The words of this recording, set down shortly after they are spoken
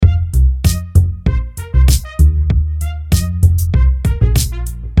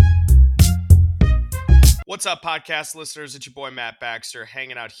What's up, podcast listeners? It's your boy Matt Baxter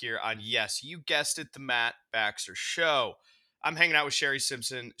hanging out here on, yes, you guessed it, the Matt Baxter Show. I'm hanging out with Shari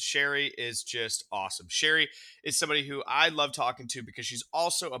Simpson. Shari is just awesome. Shari is somebody who I love talking to because she's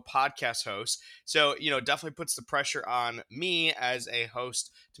also a podcast host. So, definitely puts the pressure on me as a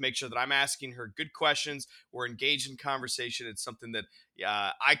host to make sure that I'm asking her good questions. We're engaged in conversation. It's something that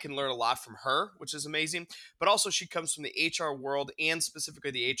I can learn a lot from her, which is amazing. But also she comes from the HR world and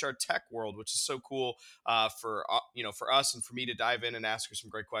specifically the HR tech world, which is so cool for us and for me to dive in and ask her some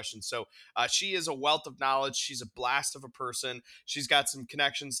great questions. So she is a wealth of knowledge. She's a blast of a person. She's got some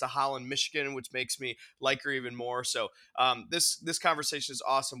connections to Holland, Michigan, which makes me like her even more. So this conversation is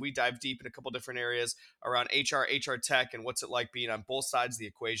awesome. We dive deep in a couple different areas around HR tech, and what's it like being on both sides of the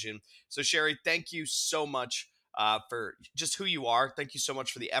equation. So Shari, thank you so much for just who you are. Thank you so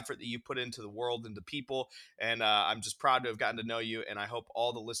much for the effort that you put into the world and the people. And I'm just proud to have gotten to know you. And I hope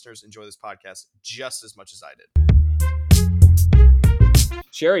all the listeners enjoy this podcast just as much as I did.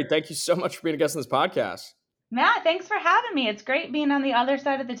 Shari, thank you so much for being a guest on this podcast. Matt, thanks for having me. It's great being on the other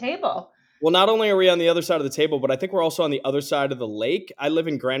side of the table. Well, not only are we on the other side of the table, but I think we're also on the other side of the lake. I live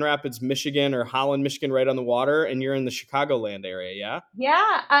in Grand Rapids, Michigan, or Holland, Michigan, right on the water, and you're in the Chicagoland area, yeah?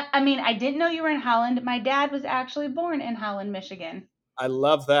 Yeah. I didn't know you were in Holland. My dad was actually born in Holland, Michigan. I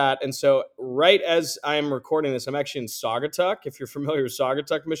love that. And so right as I'm recording this, I'm actually in Saugatuck. If you're familiar with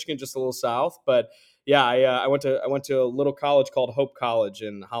Saugatuck, Michigan, just a little south. But yeah, I went to a little college called Hope College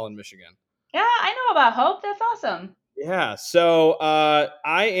in Holland, Michigan. Yeah, I know about Hope. That's awesome. Yeah. So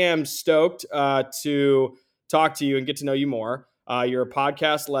I am stoked to talk to you and get to know you more. You're a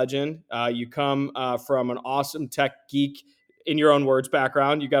podcast legend. You come from an awesome tech geek, in your own words,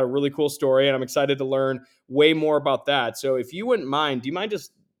 background. You got a really cool story, and I'm excited to learn way more about that. So if you wouldn't mind, do you mind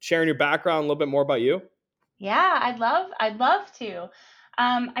just sharing your background, a little bit more about you? Yeah, I'd love to.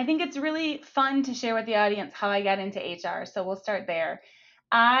 I think it's really fun to share with the audience how I got into HR. So we'll start there.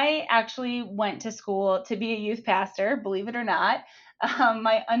 I actually went to school to be a youth pastor, believe it or not.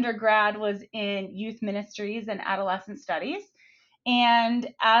 My undergrad was in youth ministries and adolescent studies. And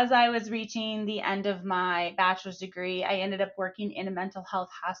as I was reaching the end of my bachelor's degree, I ended up working in a mental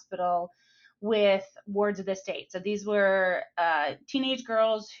health hospital with wards of the state. So these were teenage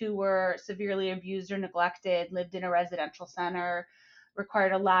girls who were severely abused or neglected, lived in a residential center,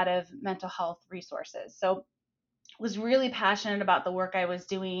 required a lot of mental health resources. So was really passionate about the work I was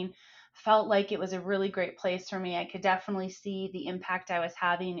doing, felt like it was a really great place for me. I could definitely see the impact I was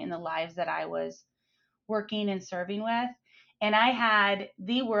having in the lives that I was working and serving with. And I had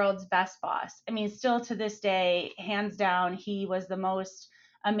the world's best boss. I mean, still to this day, hands down, he was the most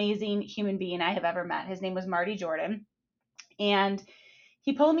amazing human being I have ever met. His name was Marty Jordan. And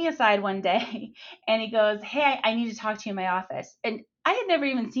he pulled me aside one day and he goes, "Hey, I need to talk to you in my office." And I had never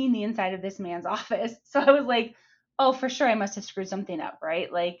even seen the inside of this man's office. So I was like, oh, for sure, I must have screwed something up,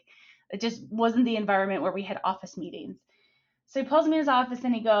 right? Like, it just wasn't the environment where we had office meetings. So he pulls me in his office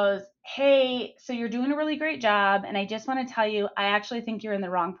and he goes, "Hey, so you're doing a really great job. And I just want to tell you, I actually think you're in the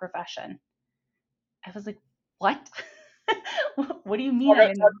wrong profession." I was like, "What?" What do you mean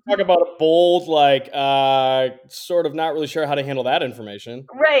I'm in Talk about a bold, sort of not really sure how to handle that information.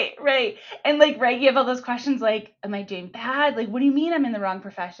 Right. And right, you have all those questions like, am I doing bad? Like, what do you mean I'm in the wrong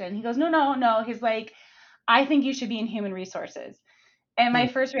profession? He goes, no. He's like, "I think you should be in human resources." And my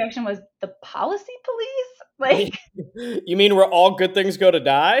first reaction was, the policy police? Like, You mean where all good things go to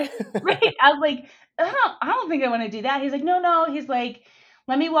die? right. I was like, I don't think I want to do that. He's like, no. He's like,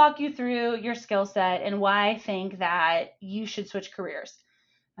 "Let me walk you through your skill set and why I think that you should switch careers."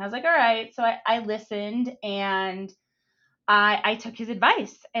 And I was like, all right. So I listened and I took his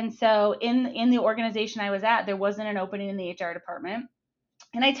advice. And so in the organization I was at, there wasn't an opening in the HR department.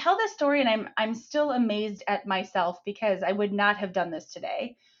 And I tell this story and I'm still amazed at myself because I would not have done this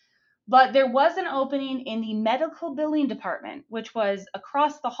today. But there was an opening in the medical billing department, which was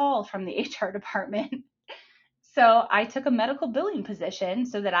across the hall from the HR department. So I took a medical billing position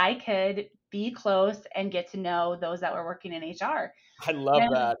so that I could be close and get to know those that were working in HR. I love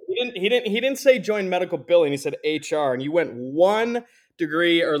And that. He didn't say join medical billing. He said HR, and you went one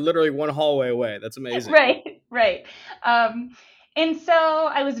degree or literally one hallway away. That's amazing. right. And so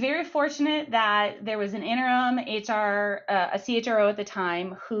I was very fortunate that there was an interim HR, a CHRO at the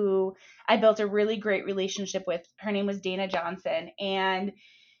time, who I built a really great relationship with. Her name was Dana Johnson, and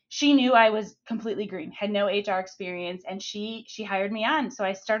she knew I was completely green, had no HR experience, and she hired me on. So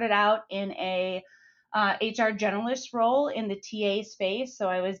I started out in a HR generalist role in the TA space. So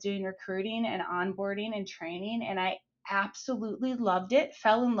I was doing recruiting and onboarding and training, and I absolutely loved it,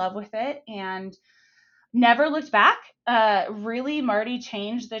 fell in love with it, and Never looked back. Really, Marty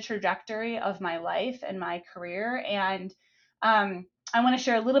changed the trajectory of my life and my career. And I want to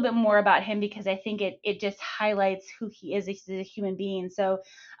share a little bit more about him because I think it just highlights who he is as a human being. So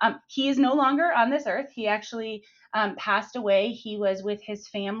he is no longer on this earth. He actually passed away. He was with his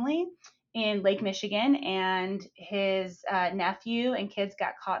family in Lake Michigan, and his nephew and kids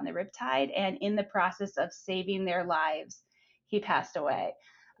got caught in the riptide. And in the process of saving their lives, he passed away.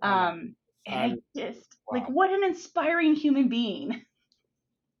 Oh my, And I I'm just like, wow. what an inspiring human being.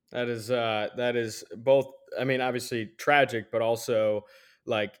 That is both. I mean, obviously tragic, but also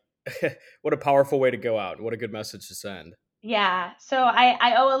like what a powerful way to go out. What a good message to send. Yeah. So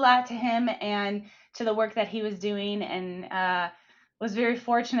I owe a lot to him and to the work that he was doing, and was very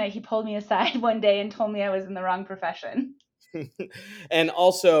fortunate he pulled me aside one day and told me I was in the wrong profession. And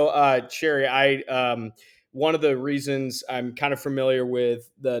also, Sherry, I one of the reasons I'm kind of familiar with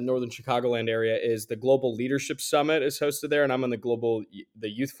the Northern Chicagoland area is the Global Leadership Summit is hosted there, and I'm on the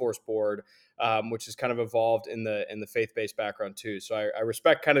Youth Force Board, which is kind of evolved in the faith based background too. So I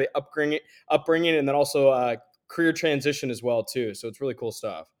respect kind of the upbringing, and then also career transition as well too. So it's really cool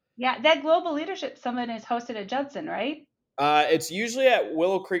stuff. Yeah, that Global Leadership Summit is hosted at Judson, right? It's usually at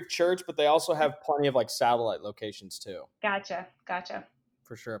Willow Creek Church, but they also have plenty of like satellite locations too. Gotcha. Gotcha.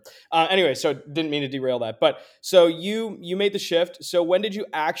 For sure. Anyway, so didn't mean to derail that, but so you made the shift. So when did you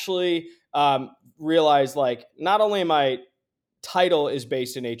actually realize like not only my title is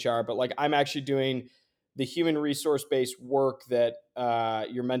based in HR, but like I'm actually doing the human resource based work that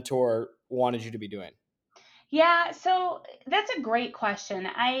your mentor wanted you to be doing? Yeah, so that's a great question.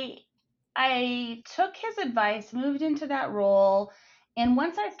 I took his advice, moved into that role, and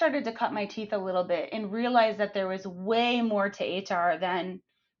once I started to cut my teeth a little bit and realized that there was way more to HR than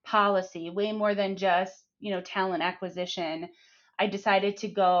policy, way more than just, talent acquisition, I decided to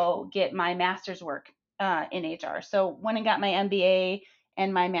go get my master's work in HR. So went and got my MBA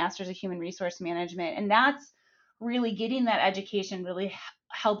and my master's of human resource management, and that's really getting that education really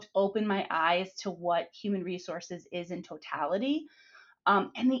helped open my eyes to what human resources is in totality,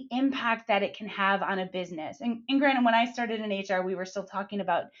 and the impact that it can have on a business. And granted, when I started in HR, we were still talking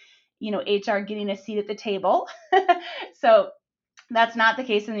about, HR getting a seat at the table. So that's not the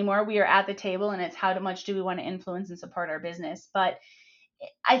case anymore. We are at the table, and it's how much do we want to influence and support our business. But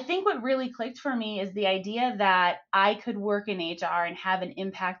I think what really clicked for me is the idea that I could work in HR and have an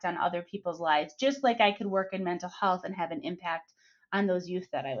impact on other people's lives, just like I could work in mental health and have an impact on those youth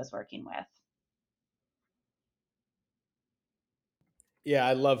that I was working with. Yeah,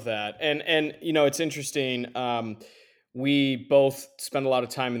 I love that. And it's interesting. We both spend a lot of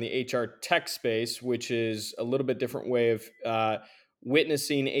time in the HR tech space, which is a little bit different way of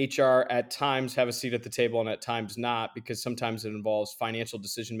witnessing HR at times have a seat at the table and at times not, because sometimes it involves financial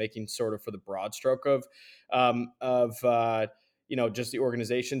decision making, sort of for the broad stroke of just the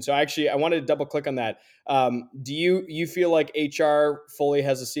organization. So actually, I wanted to double click on that. Do you feel like HR fully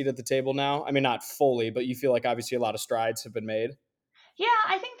has a seat at the table now? I mean, not fully, but you feel like obviously a lot of strides have been made. Yeah,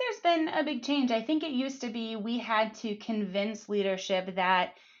 I think there's been a big change. I think it used to be we had to convince leadership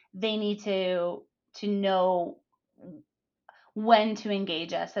that they need to know when to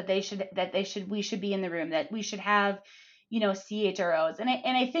engage us, that we should be in the room, that we should have, CHROs. And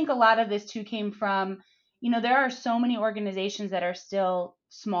I think a lot of this too came from, there are so many organizations that are still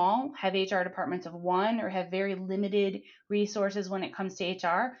small, have HR departments of one, or have very limited resources when it comes to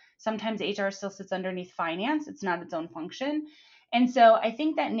HR. Sometimes HR still sits underneath finance, it's not its own function. And so I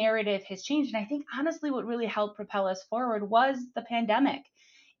think that narrative has changed. And I think honestly, what really helped propel us forward was the pandemic.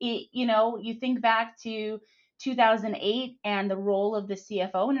 You think back to 2008, and the role of the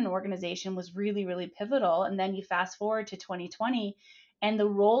CFO in an organization was really, really pivotal. And then you fast forward to 2020, and the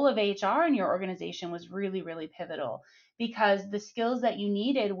role of HR in your organization was really, really pivotal, because the skills that you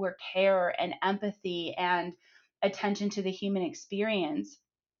needed were care and empathy and attention to the human experience.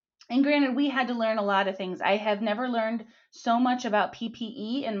 And granted, we had to learn a lot of things. I have never learned so much about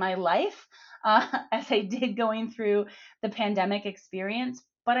PPE in my life as I did going through the pandemic experience.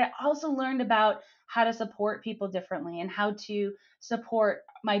 But I also learned about how to support people differently and how to support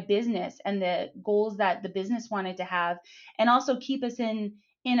my business and the goals that the business wanted to have, and also keep us in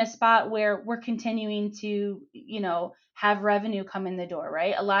a spot where we're continuing to, have revenue come in the door,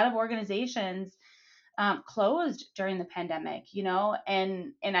 right? A lot of organizations closed during the pandemic,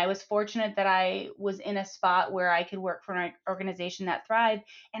 and I was fortunate that I was in a spot where I could work for an organization that thrived.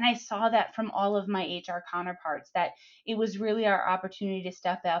 And I saw that from all of my HR counterparts, that it was really our opportunity to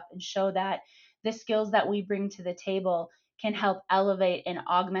step up and show that the skills that we bring to the table can help elevate and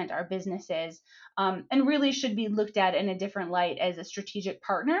augment our businesses, and really should be looked at in a different light as a strategic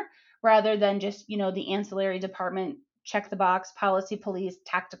partner rather than just, the ancillary department, check the box, policy police,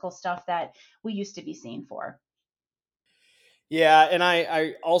 tactical stuff that we used to be seen for. Yeah, and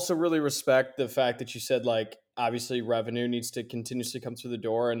I also really respect the fact that you said like obviously revenue needs to continuously come through the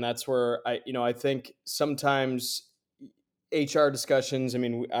door, and that's where I think sometimes HR discussions. I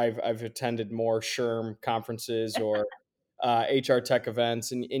mean, I've attended more SHRM conferences or HR tech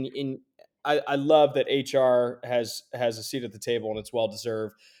events, and I love that HR has a seat at the table and it's well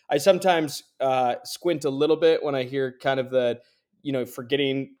deserved. I sometimes squint a little bit when I hear kind of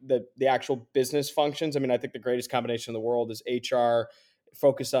forgetting the actual business functions. I mean, I think the greatest combination in the world is HR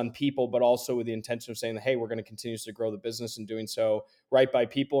focused on people, but also with the intention of saying, hey, we're going to continuously grow the business and doing so right by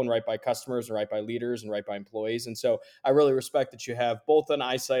people and right by customers and right by leaders and right by employees. And so I really respect that you have both an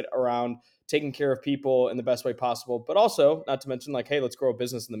eyesight around taking care of people in the best way possible, but also not to mention like, hey, let's grow a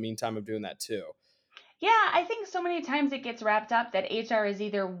business in the meantime of doing that too. Yeah, I think so many times it gets wrapped up that HR is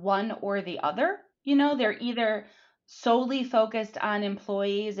either one or the other. They're either solely focused on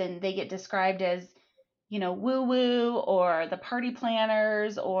employees and they get described as, woo woo or the party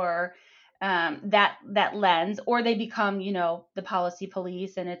planners or that lens, or they become, the policy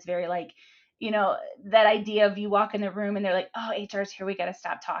police, and it's very like, that idea of you walk in the room and they're like, oh, HR's here, we got to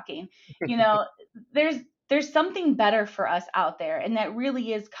stop talking. You know, there's there's something better for us out there, and that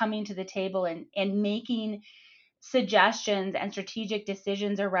really is coming to the table and making suggestions and strategic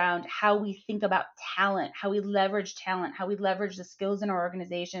decisions around how we think about talent, how we leverage the skills in our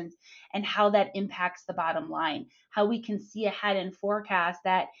organizations, and how that impacts the bottom line, how we can see ahead and forecast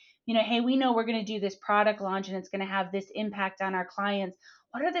that, hey, we know we're going to do this product launch and it's going to have this impact on our clients.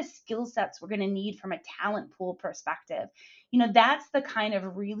 What are the skill sets we're going to need from a talent pool perspective? That's the kind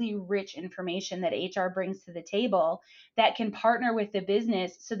of really rich information that HR brings to the table that can partner with the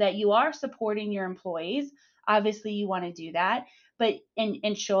business so that you are supporting your employees. Obviously you want to do that, but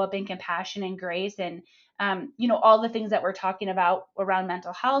and show up in compassion and grace and all the things that we're talking about around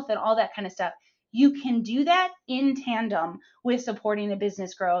mental health and all that kind of stuff. You can do that in tandem with supporting the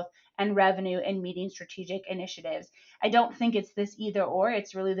business growth and revenue and meeting strategic initiatives. I don't think it's this either or.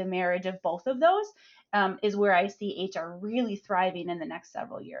 It's really the marriage of both of those, is where I see HR really thriving in the next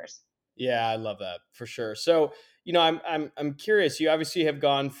several years. Yeah, I love that for sure. So, I'm curious. You obviously have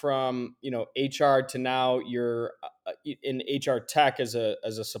gone from HR to now you're in HR tech as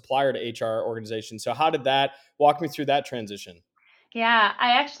a supplier to HR organization. So, how did that walk me through that transition? Yeah,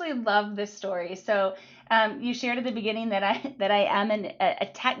 I actually love this story. So, you shared at the beginning that I am a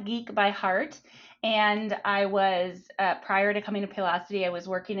tech geek by heart, and I was prior to coming to Paylocity, I was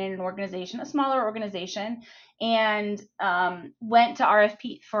working in an organization, a smaller organization, and went to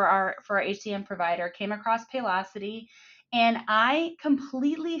RFP for our HCM provider. Came across Paylocity, and I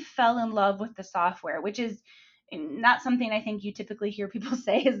completely fell in love with the software, which is not something I think you typically hear people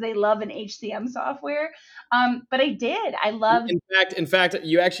say is they love an HCM software. But I did. I loved. In fact,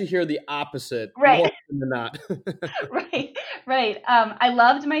 you actually hear the opposite more Right. often than not. Right, right. I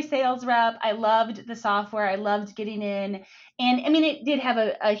loved my sales rep. I loved the software. I loved getting in. And I mean, it did have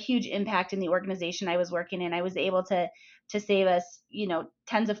a huge impact in the organization I was working in. I was able to save us,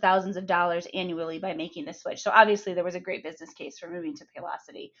 tens of thousands of dollars annually by making the switch. So obviously there was a great business case for moving to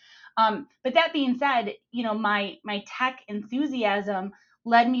Paylocity. But that being said, my tech enthusiasm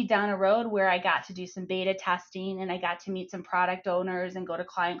led me down a road where I got to do some beta testing and I got to meet some product owners and go to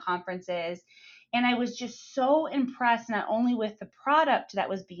client conferences, and I was just so impressed not only with the product that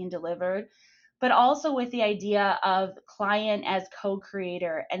was being delivered, but also with the idea of client as co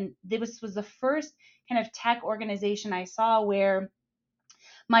creator. And this was the first kind of tech organization I saw where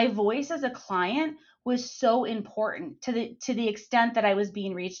my voice as a client was so important to the extent that I was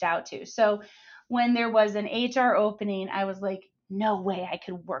being reached out to. So when there was an HR opening, I was like, no way I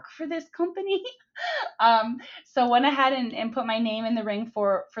could work for this company. So went ahead and put my name in the ring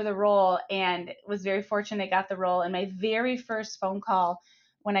for the role, and was very fortunate I got the role. And my very first phone call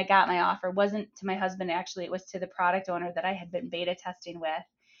when I got my offer wasn't to my husband, actually, it was to the product owner that I had been beta testing with.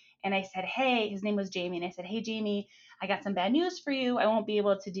 And I said, hey, his name was Jamie. And I said, hey, Jamie, I got some bad news for you. I won't be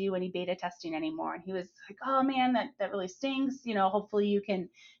able to do any beta testing anymore. And he was like, oh man, that really stings. Hopefully you can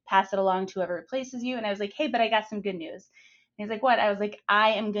pass it along to whoever replaces you. And I was like, hey, but I got some good news. And he's like, what? I was like,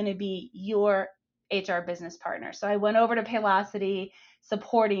 I am going to be your HR business partner. So I went over to Paylocity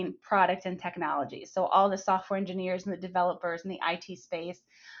supporting product and technology. So all the software engineers and the developers in the IT space.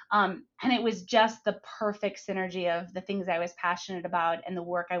 And it was just the perfect synergy of the things I was passionate about and the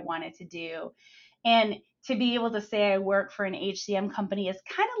work I wanted to do. And to be able to say I work for an HCM company is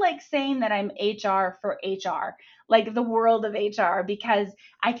kind of like saying that I'm HR for HR, like the world of HR, because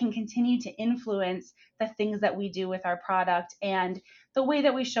I can continue to influence the things that we do with our product and the way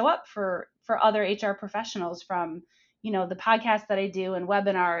that we show up for other HR professionals, from the podcast that I do and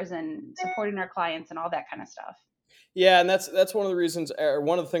webinars and supporting our clients and all that kind of stuff. Yeah, and that's one of the reasons, or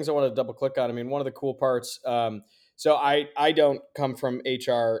one of the things I want to double click on. I mean, one of the cool parts. So I don't come from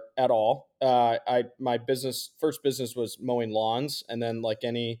HR at all. I my first business was mowing lawns, and then like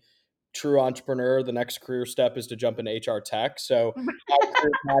any true entrepreneur, the next career step is to jump into HR tech. So my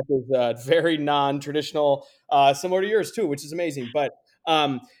career path is very non-traditional, similar to yours too, which is amazing. But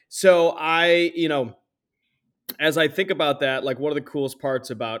so as I think about that, like one of the coolest parts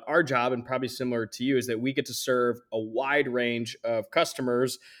about our job, and probably similar to you, is that we get to serve a wide range of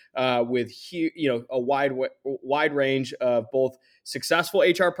customers with a wide range of both successful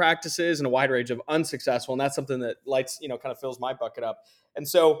HR practices and a wide range of unsuccessful, and that's something that lights kind of fills my bucket up. And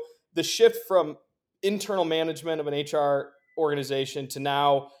so the shift from internal management of an HR organization to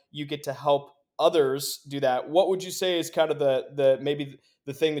now you get to help others do that. What would you say is kind of the maybe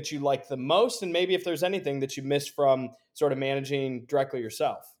the thing that you like the most, and maybe if there's anything that you missed from sort of managing directly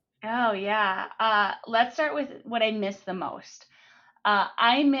yourself? Oh, yeah. Let's start with what I miss the most.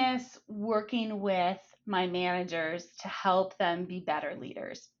 I miss working with my managers to help them be better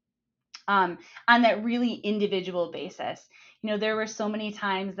leaders, on that really individual basis. There were so many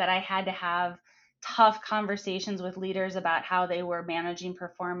times that I had to have tough conversations with leaders about how they were managing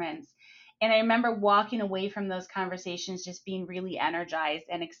performance. And I remember walking away from those conversations just being really energized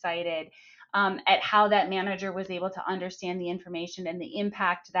and excited, at how that manager was able to understand the information and the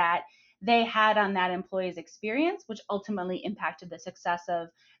impact that they had on that employee's experience, which ultimately impacted the success of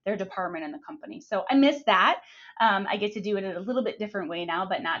their department and the company. So I miss that. I get to do it in a little bit different way now,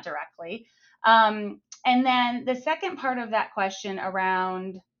 but not directly. And then the second part of that question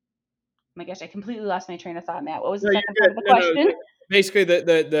around, oh my gosh, I completely lost my train of thought, Matt. What was the No, you're second part good. of the No, no. question? Basically,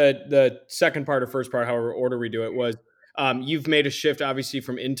 the second part or first part, however order we do it, was you've made a shift, obviously,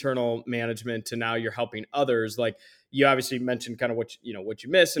 from internal management to now you're helping others. Like you obviously mentioned, kind of what you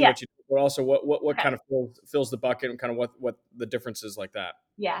miss and Yeah. what you, but also what Okay. kind of fills the bucket, and kind of what the difference is like that.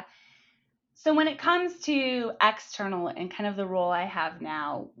 Yeah. So when it comes to external and kind of the role I have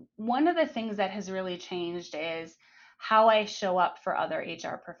now, one of the things that has really changed is how I show up for other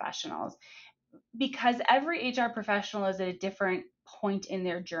HR professionals, because every HR professional is at a different point in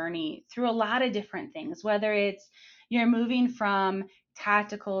their journey through a lot of different things, whether it's you're moving from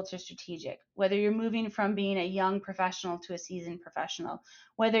tactical to strategic, whether you're moving from being a young professional to a seasoned professional,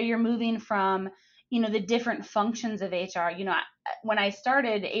 whether you're moving from the different functions of HR. When I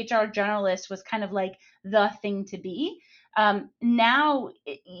started, HR generalist was kind of like the thing to be. Now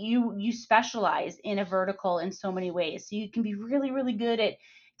you specialize in a vertical in so many ways, so you can be really really good at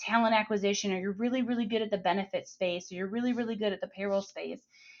talent acquisition, or you're really really good at the benefit space, or you're really really good at the payroll space.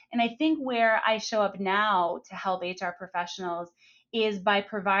 And I think where I show up now to help HR professionals is by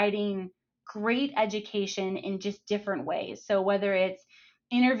providing great education in just different ways. So whether it's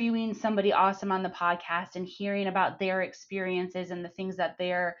interviewing somebody awesome on the podcast and hearing about their experiences and the things that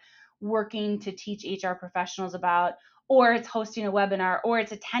they're working to teach HR professionals about, or it's hosting a webinar, or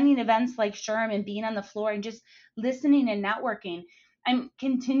it's attending events like SHERM and being on the floor and just listening and networking, I'm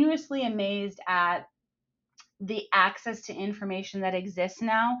continuously amazed at the access to information that exists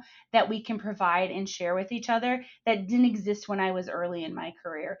now that we can provide and share with each other that didn't exist when I was early in my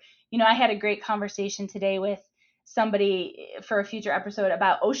career. I had a great conversation today with somebody for a future episode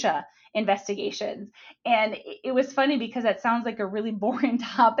about OSHA investigations. And it was funny because that sounds like a really boring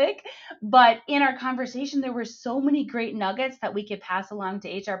topic, but in our conversation, there were so many great nuggets that we could pass along to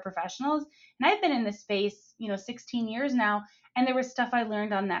HR professionals. And I've been in this space, 16 years now, and there was stuff I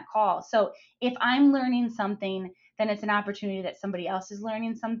learned on that call. So if I'm learning something, then it's an opportunity that somebody else is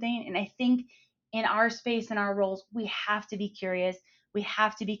learning something. And I think in our space, in our roles, we have to be curious. We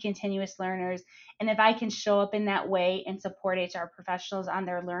have to be continuous learners. And if I can show up in that way and support HR professionals on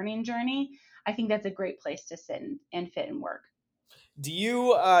their learning journey, I think that's a great place to sit and fit and work.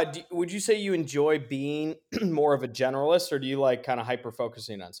 Would you say you enjoy being more of a generalist, or do you like kind of hyper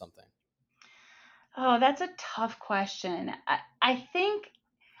focusing on something? Oh, that's a tough question. I think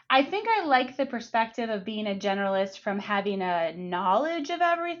I like the perspective of being a generalist from having a knowledge of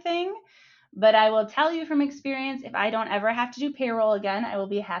everything, But I will tell you from experience, if I don't ever have to do payroll again, I will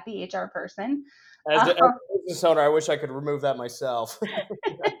be a happy HR person. As a business owner, I wish I could remove that myself.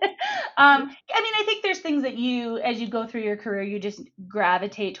 I mean, I think there's things that you, as you go through your career, you just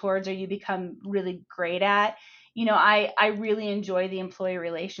gravitate towards or you become really great at. I really enjoy the employee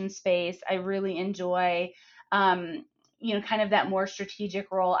relations space. I really enjoy, kind of that more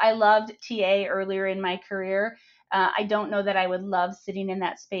strategic role. I loved TA earlier in my career. I don't know that I would love sitting in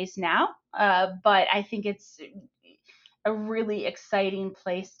that space now, but I think it's a really exciting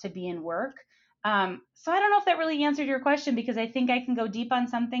place to be in work. So I don't know if that really answered your question because I think I can go deep on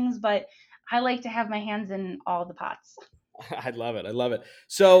some things, but I like to have my hands in all the pots. I love it. I love it.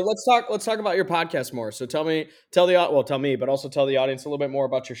 So let's talk about your podcast more. So tell me, but also tell the audience a little bit more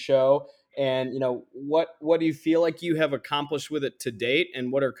about your show and what do you feel like you have accomplished with it to date,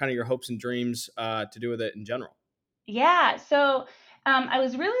 and what are kind of your hopes and dreams to do with it in general? Yeah, so I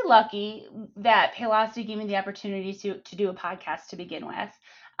was really lucky that Paylocity gave me the opportunity to do a podcast to begin with.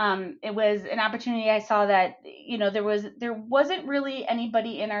 It was an opportunity. I saw that there wasn't really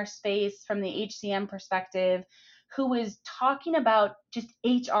anybody in our space from the HCM perspective who was talking about just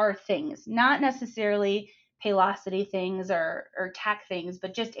HR things, not necessarily Paylocity things or tech things,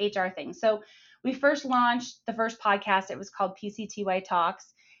 but just HR things. So we first launched the first podcast. It was called PCTY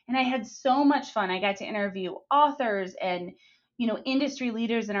Talks, and I had so much fun. I got to interview authors and industry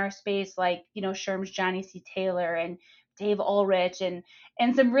leaders in our space, like Sherm's Johnny C. Taylor and Dave Ulrich, and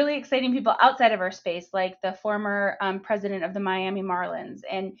some really exciting people outside of our space, like the former president of the Miami Marlins.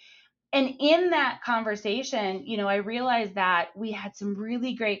 And in that conversation, I realized that we had some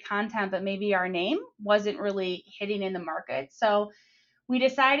really great content, but maybe our name wasn't really hitting in the market. So we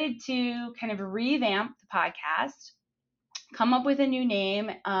decided to kind of revamp the podcast, come up with a new name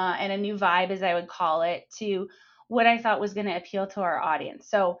and a new vibe, as I would call it, to what I thought was going to appeal to our audience.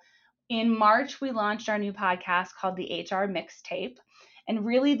 So in March, we launched our new podcast called the HR Mixtape. And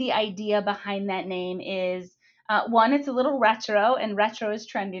really, the idea behind that name is one, it's a little retro, and retro is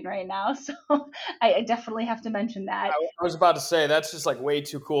trending right now. So I definitely have to mention that. I was about to say that's just like way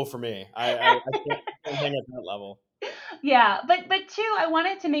too cool for me. I can't hang at that level. Yeah, but two, I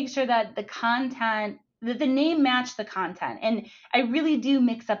wanted to make sure that the name matched the content, and I really do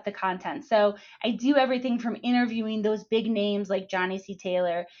mix up the content. So I do everything from interviewing those big names like Johnny C.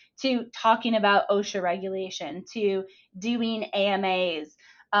 Taylor to talking about OSHA regulation to doing AMAs.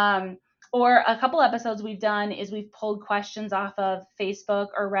 Or a couple episodes we've done is we've pulled questions off of Facebook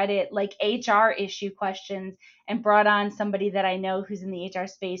or Reddit, like HR issue questions, and brought on somebody that I know who's in the HR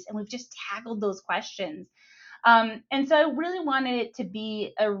space, and we've just tackled those questions. And so I really wanted it to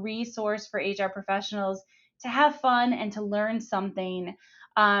be a resource for HR professionals to have fun and to learn something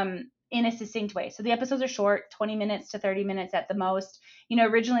in a succinct way. So the episodes are short, 20 minutes to 30 minutes at the most.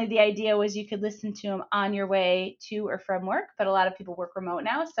 Originally the idea was you could listen to them on your way to or from work, but a lot of people work remote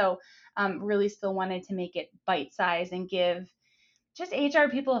now. So really still wanted to make it bite size and give just HR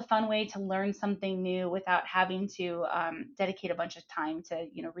people a fun way to learn something new without having to dedicate a bunch of time to,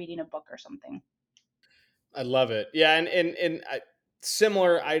 reading a book or something. I love it. Yeah,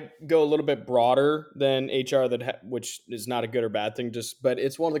 similar. I go a little bit broader than HR, which is not a good or bad thing. But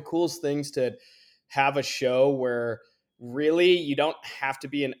it's one of the coolest things to have a show where really you don't have to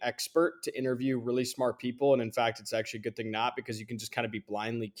be an expert to interview really smart people, and in fact, it's actually a good thing not, because you can just kind of be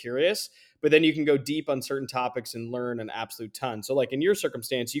blindly curious. But then you can go deep on certain topics and learn an absolute ton. So, like in your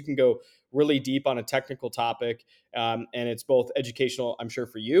circumstance, you can go really deep on a technical topic, and it's both educational, I'm sure,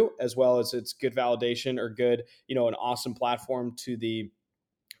 for you, as well as it's good validation or good, an awesome platform to the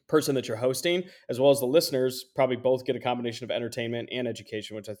person that you're hosting, as well as the listeners probably both get a combination of entertainment and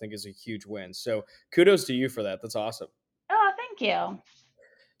education, which I think is a huge win. So kudos to you for that. That's awesome. Oh, thank you.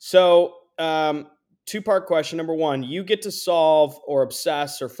 So, two-part question. Number one, you get to solve or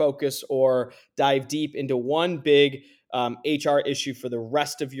obsess or focus or dive deep into one big HR issue for the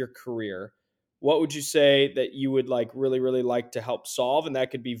rest of your career. What would you say that you would like really, really like to help solve? And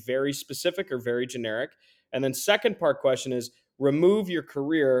that could be very specific or very generic. And then second part question is, remove your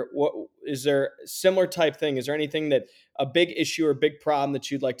career. What is there similar type thing? Is there anything that a big issue or big problem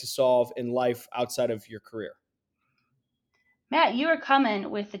that you'd like to solve in life outside of your career? Matt, you are coming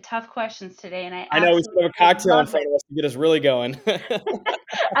with the tough questions today, and I I know we should absolutely have a cocktail in love front it. of us to get us really going.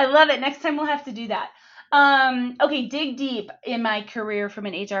 I love it. Next time we'll have to do that. Okay, dig deep in my career from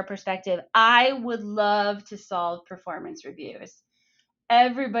an HR perspective. I would love to solve performance reviews.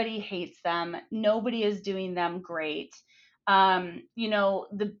 Everybody hates them. Nobody is doing them great.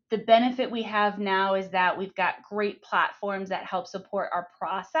 The benefit we have now is that we've got great platforms that help support our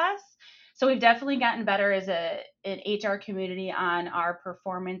process. So we've definitely gotten better as an HR community on our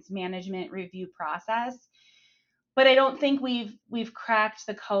performance management review process. But I don't think we've cracked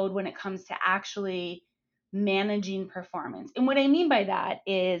the code when it comes to actually managing performance. And what I mean by that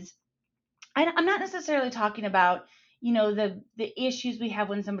is I'm not necessarily talking about, the issues we have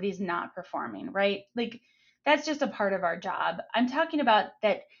when somebody's not performing, right? Like that's just a part of our job. I'm talking about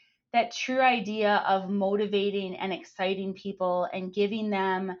that true idea of motivating and exciting people and giving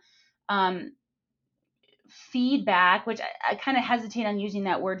them um, feedback, which I kind of hesitate on using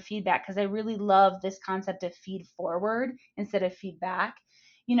that word feedback because I really love this concept of feed forward instead of feedback.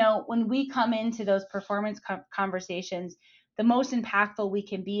 When we come into those performance conversations, the most impactful we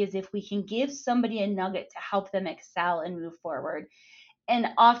can be is if we can give somebody a nugget to help them excel and move forward. And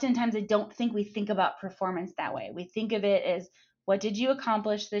oftentimes I don't think we think about performance that way. We think of it as, what did you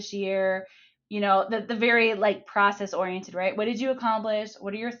accomplish this year? The very like process oriented, right? What did you accomplish?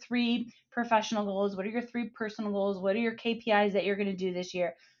 What are your 3 professional goals? What are your 3 personal goals? What are your KPIs that you're going to do this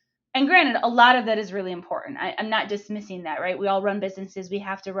year? And granted, a lot of that is really important. I'm not dismissing that, right? We all run businesses. We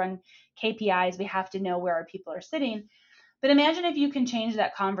have to run KPIs. We have to know where our people are sitting. But imagine if you can change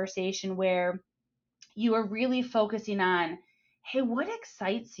that conversation where you are really focusing on, hey, what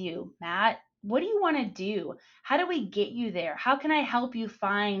excites you, Matt? What do you want to do? How do we get you there? How can I help you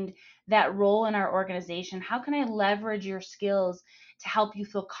find that role in our organization? How can I leverage your skills to help you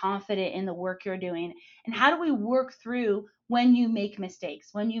feel confident in the work you're doing? And how do we work through when you make mistakes,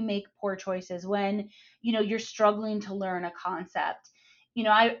 when you make poor choices, when you're struggling to learn a concept?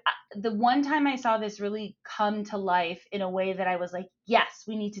 The one time I saw this really come to life in a way that I was like, yes,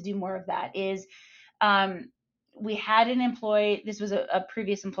 we need to do more of that is um, we had an employee, this was a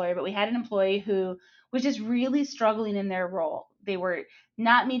previous employer, but we had an employee who was just really struggling in their role. They were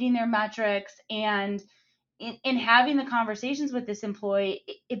not meeting their metrics. And in having the conversations with this employee,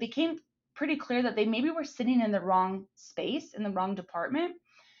 it became pretty clear that they maybe were sitting in the wrong space, in the wrong department.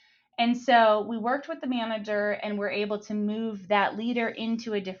 And so we worked with the manager and we're able to move that leader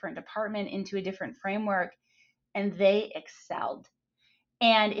into a different department, into a different framework, and they excelled.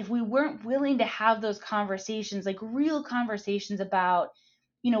 And if we weren't willing to have those conversations, like real conversations about,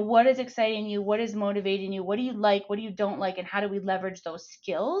 what is exciting you, what is motivating you, what do you like, what do you don't like, and how do we leverage those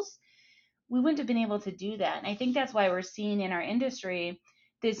skills, we wouldn't have been able to do that. And I think that's why we're seeing in our industry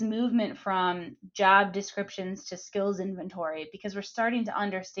this movement from job descriptions to skills inventory, because we're starting to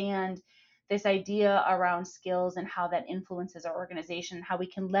understand this idea around skills and how that influences our organization, how we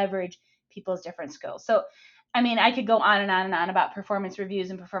can leverage people's different skills. So, I mean, I could go on and on and on about performance reviews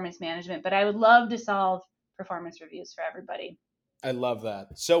and performance management, but I would love to solve performance reviews for everybody. I love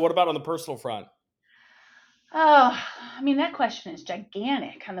that. So, what about on the personal front? Oh, I mean, that question is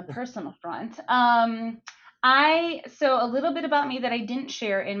gigantic on the personal front. So a little bit about me that I didn't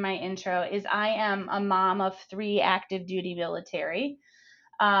share in my intro is I am a mom of 3 active duty military.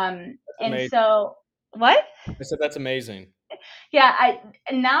 That's And amazing. so what? I said that's amazing. Yeah,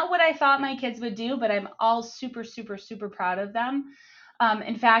 not what I thought my kids would do, but I'm all super, super, super proud of them.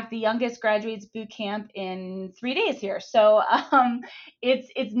 In fact, the youngest graduates boot camp in 3 days here, so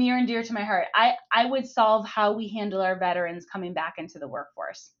it's near and dear to my heart. I would solve how we handle our veterans coming back into the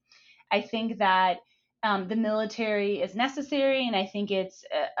workforce. I think that the military is necessary, and I think it's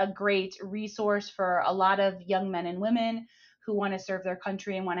a great resource for a lot of young men and women who want to serve their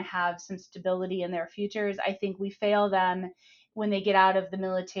country and want to have some stability in their futures. I think we fail them when they get out of the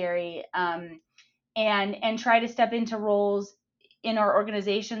military, and try to step into roles in our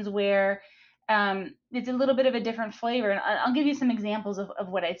organizations where it's a little bit of a different flavor. And I'll give you some examples of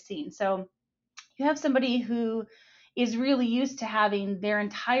what I've seen. So you have somebody who is really used to having their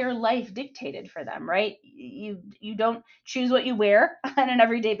entire life dictated for them, right? You don't choose what you wear on an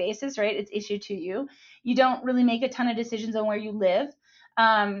everyday basis, right? It's issued to you. You don't really make a ton of decisions on where you live.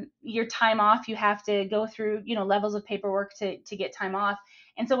 Your time off, you have to go through, levels of paperwork to get time off.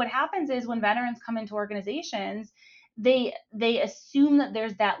 And so what happens is when veterans come into organizations, they assume that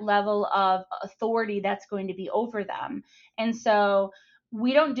there's that level of authority that's going to be over them. And so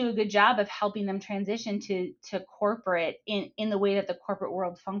we don't do a good job of helping them transition to corporate in the way that the corporate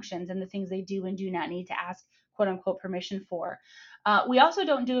world functions and the things they do and do not need to ask quote unquote permission for. We also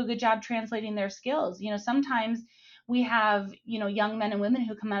don't do a good job translating their skills. Sometimes we have young men and women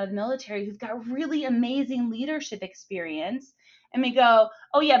who come out of the military who've got really amazing leadership experience, and we go,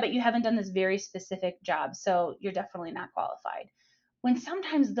 oh yeah, but you haven't done this very specific job, so you're definitely not qualified. When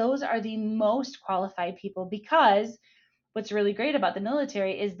sometimes those are the most qualified people, because what's really great about the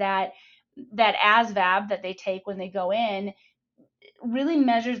military is that ASVAB that they take when they go in, really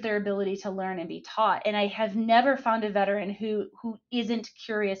measures their ability to learn and be taught. And I have never found a veteran who isn't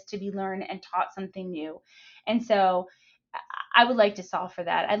curious to be learned and taught something new. And so I would like to solve for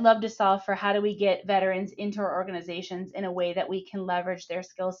that. I'd love to solve for how do we get veterans into our organizations in a way that we can leverage their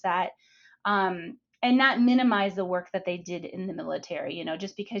skill set, and not minimize the work that they did in the military.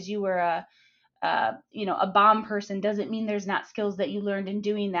 Just because you were a bomb person doesn't mean there's not skills that you learned in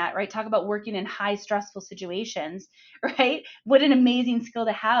doing that, right? Talk about working in high stressful situations, right? What an amazing skill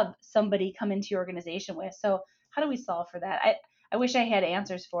to have somebody come into your organization with. So how do we solve for that? I wish I had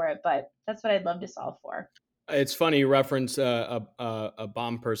answers for it, but that's what I'd love to solve for. It's funny you reference a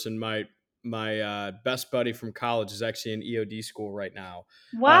bomb person. My best buddy from college is actually in EOD school right now.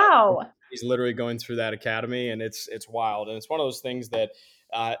 Uh, Wow. he's literally going through that academy, and it's wild. And it's one of those things that,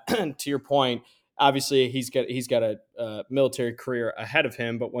 to your point, obviously he's got a military career ahead of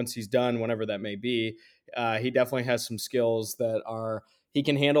him. But once he's done, whenever that may be, he definitely has some skills that are. He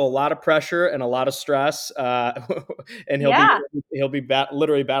can handle a lot of pressure and a lot of stress, and Yeah. he'll be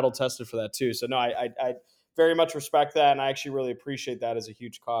literally battle tested for that too. So no, I very much respect that, and I actually really appreciate that as a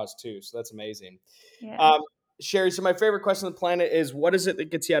huge cause too. So that's amazing. Yeah. Um, Shari, so my favorite question on the planet is, what is it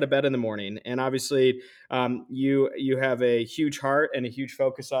that gets you out of bed in the morning? And obviously, you have a huge heart and a huge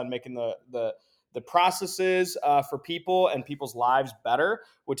focus on making the processes for people and people's lives better,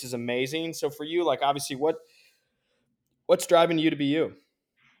 which is amazing. So for you, like obviously, what's driving you to be you?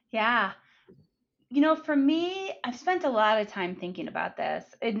 Yeah. For me, I've spent a lot of time thinking about this.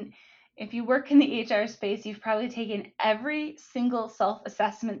 And if you work in the HR space, you've probably taken every single self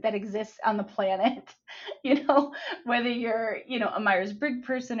assessment that exists on the planet. Whether you're, a Myers Briggs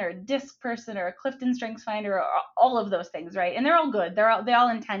person or a DISC person or a Clifton Strengths Finder or all of those things, right? And they're all good. They all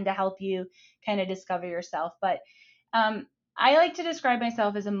intend to help you kind of discover yourself. But I like to describe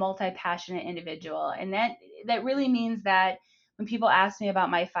myself as a multi passionate individual. And that really means that when people ask me about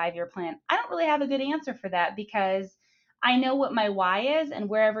my 5-year plan, I don't really have a good answer for that because I know what my why is, and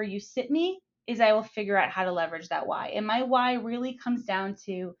wherever you sit me is I will figure out how to leverage that why. And my why really comes down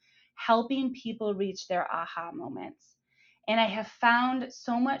to helping people reach their aha moments. And I have found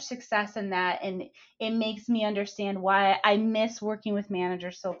so much success in that, and it makes me understand why I miss working with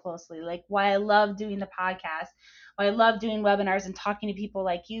managers so closely, like why I love doing the podcast, why I love doing webinars and talking to people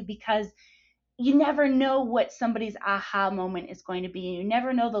like you, because you never know what somebody's aha moment is going to be. You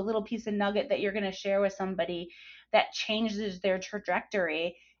never know the little piece of nugget that you're going to share with somebody that changes their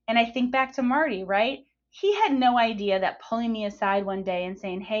trajectory. And I think back to Marty, right? He had no idea that pulling me aside one day and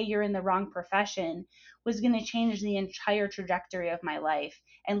saying, hey, you're in the wrong profession was going to change the entire trajectory of my life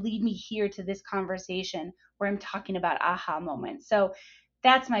and lead me here to this conversation where I'm talking about aha moments. So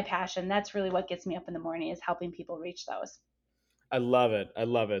that's my passion. That's really what gets me up in the morning, is helping people reach those. I love it. I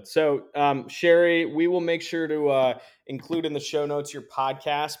love it. So, Shari, we will make sure to include in the show notes your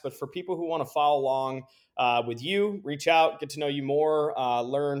podcast. But for people who want to follow along with you, reach out, get to know you more,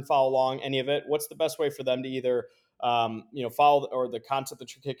 learn, follow along, any of it. What's the best way for them to either, follow or the content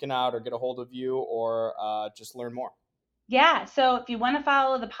that you're kicking out, or get a hold of you, or just learn more? Yeah. So if you want to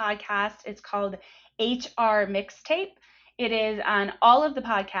follow the podcast, it's called HR Mixtape. It is on all of the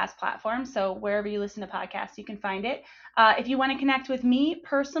podcast platforms. So wherever you listen to podcasts, you can find it. If you want to connect with me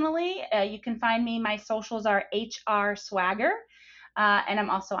personally, you can find me. My socials are HR Swagger. And I'm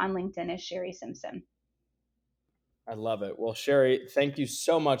also on LinkedIn as Shari Simpson. I love it. Well, Shari, thank you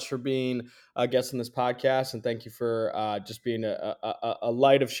so much for being a guest on this podcast, and thank you for just being a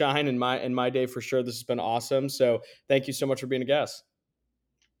light of shine in my day for sure. This has been awesome. So, thank you so much for being a guest.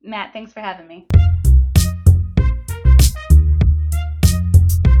 Matt, thanks for having me.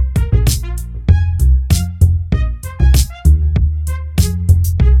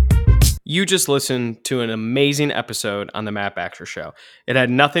 You just listened to an amazing episode on the Matt Baxter Show. It had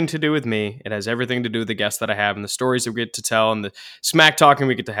nothing to do with me. It has everything to do with the guests that I have and the stories that we get to tell and the smack talking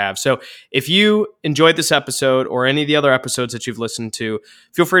we get to have. So if you enjoyed this episode or any of the other episodes that you've listened to,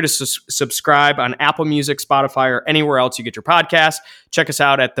 feel free to subscribe on Apple Music, Spotify, or anywhere else you get your podcast. Check us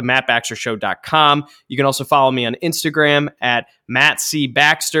out at themattbaxtershow.com. You can also follow me on Instagram at Matt C.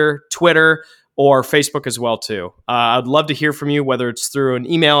 Baxter, Twitter, or Facebook as well too. I'd love to hear from you, whether it's through an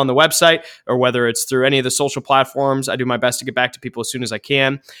email on the website or whether it's through any of the social platforms. I do my best to get back to people as soon as I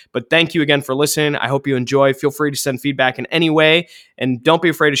can. But thank you again for listening. I hope you enjoy. Feel free to send feedback in any way, and don't be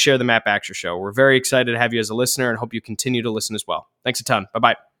afraid to share the Matt Baxter Show. We're very excited to have you as a listener and hope you continue to listen as well. Thanks a ton.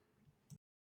 Bye-bye.